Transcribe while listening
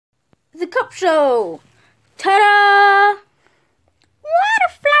the Cup Show. Ta-da! Water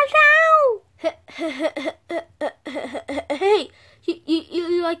flies out! Hey,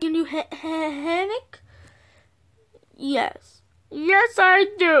 you like your new hammock? Yes. Yes, I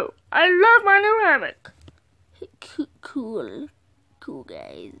do. I love my new hammock. Cool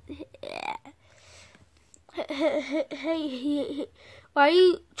guys. Hey, why are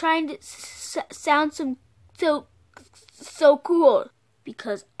you trying to sound so cool?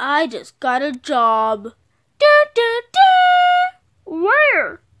 Because I just got a job.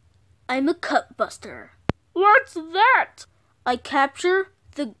 Where? I'm a Cupbuster. What's that? I capture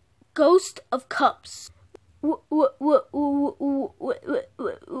the ghost of cups. Whoa,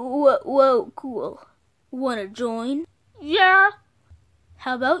 cool. Wanna join? Yeah.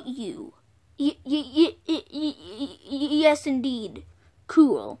 How about you? Yes, indeed.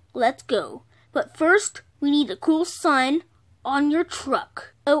 Cool. Let's go. But first, we need a cool sign on your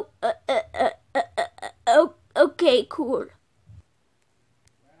truck. Okay, cool.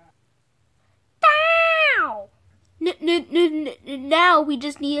 Now we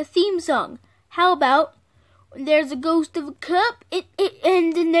just need a theme song. How about when there's a ghost of a cup in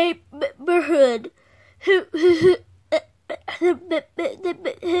the neighborhood? Who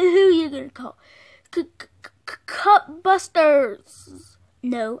you gonna call? Cupbusters.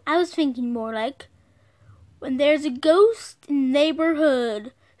 No, I was thinking more like when there's a ghost in the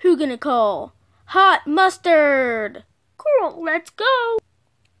neighborhood. Who gonna call? Hot mustard. Cool, let's go.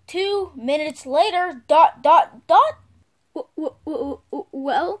 2 minutes later. ...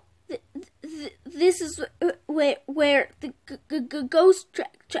 Well, this is where the ghost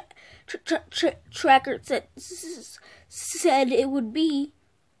tracker said it would be.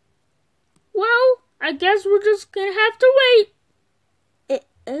 Well, I guess we're just gonna have to wait.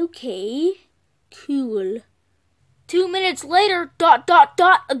 Okay, cool. 2 minutes later. ...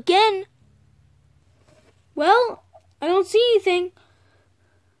 Again. Well, I don't see anything.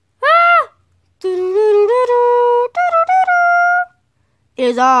 Ah! It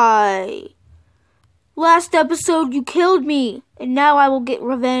is I. Last episode you killed me, and now I will get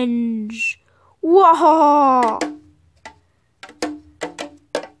revenge. Wah!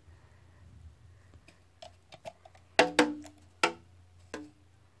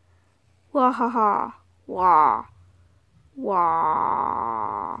 Wah ha ha. Wah.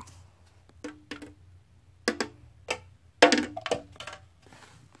 Wah.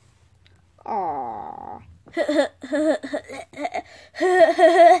 Aww.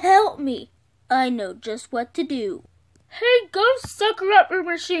 Help me. I know just what to do. Hey, Ghost Sucker Upper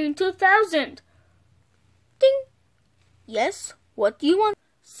Machine 2000. Ding. Yes, what do you want?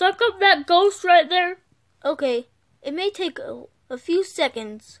 Suck up that ghost right there. Okay, it may take a few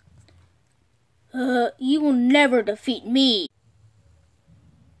seconds. You will never defeat me.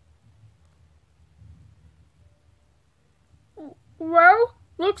 Well,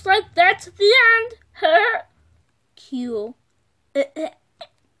 looks like that's the end. Cool.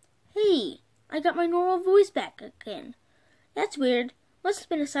 Hey, I got my normal voice back again. That's weird. Must have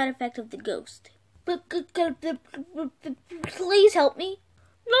been a side effect of the ghost. But please help me.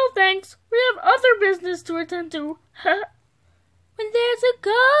 No thanks. We have other business to attend to. When there's a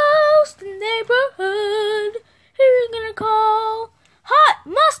ghost in the neighborhood,